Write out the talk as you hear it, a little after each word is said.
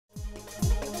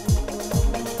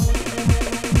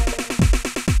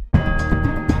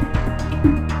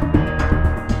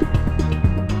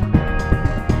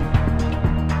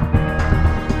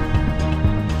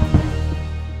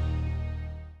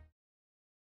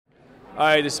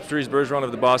Hi, this is Patrice Bergeron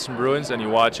of the Boston Bruins, and you're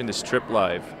watching The Strip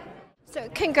Live. So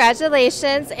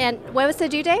congratulations, and when was the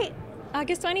due date?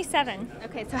 August 27.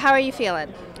 Okay, so how are you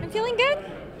feeling? I'm feeling good.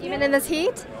 Even in this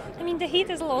heat? I mean, the heat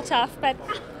is a little tough, but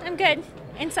I'm good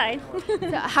inside.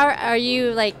 So how are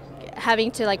you, like,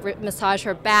 having to massage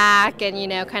her back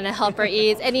and kind of help her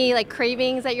ease? Any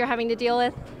cravings that you're having to deal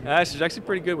with? She's actually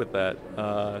pretty good with that.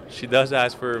 She does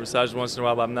ask for massages once in a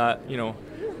while, but I'm not.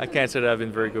 I can't say that I've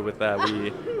been very good with that.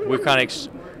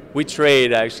 We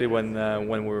trade actually when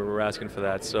we were asking for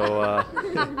that. So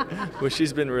well,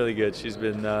 she's been really good. She's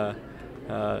been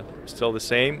still the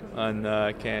same, and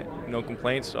no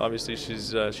complaints. Obviously,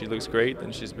 she looks great,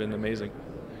 and she's been amazing.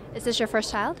 Is this your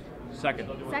first child? Second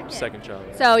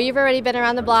child. So you've already been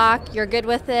around the block. You're good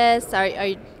with this. Are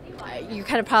you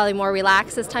kind of probably more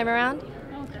relaxed this time around?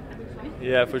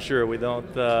 Yeah, for sure. We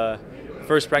don't.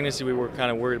 First pregnancy, we were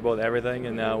kind of worried about everything,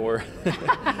 and now we're.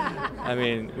 I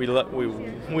mean, we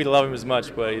love him as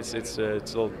much, but it's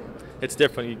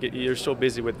different. You're so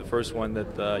busy with the first one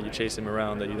that you chase him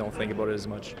around that you don't think about it as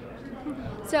much.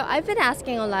 So I've been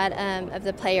asking a lot of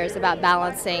the players about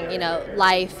balancing,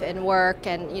 life and work,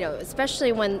 and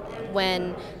especially when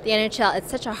the NHL, it's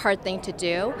such a hard thing to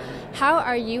do. How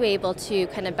are you able to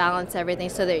kind of balance everything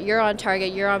so that you're on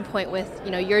target, you're on point with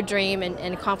your dream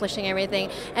and accomplishing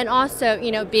everything, and also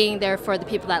being there for the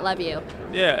people that love you?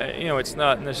 Yeah, it's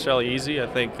not necessarily easy. I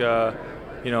think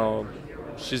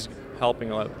she's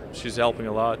helping a lot. She's helping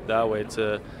a lot that way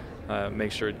to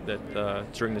make sure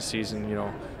that during the season,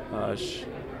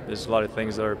 there's a lot of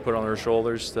things that are put on her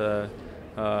shoulders to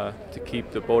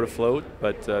keep the boat afloat.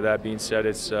 But that being said,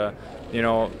 it's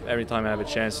every time I have a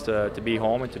chance to be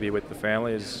home and to be with the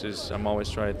family, I'm always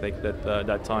trying to take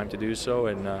that time to do so.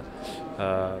 And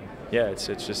yeah, it's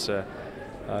just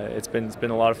it's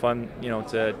been a lot of fun,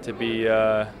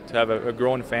 to have a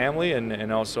growing family,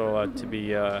 and also to be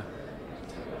to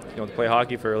play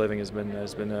hockey for a living has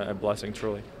been a blessing,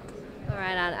 truly. All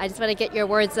right, I just want to get your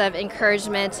words of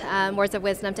encouragement, words of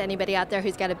wisdom to anybody out there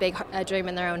who's got a big dream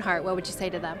in their own heart. What would you say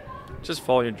to them? Just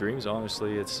follow your dreams,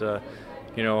 honestly. It's, a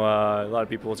lot of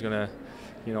people is going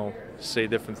to, say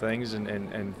different things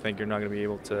and think you're not going to be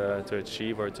able to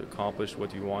achieve or to accomplish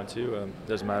what you want to.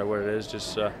 Doesn't matter what it is,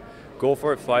 just go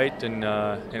for it, fight,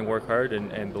 and work hard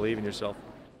and believe in yourself.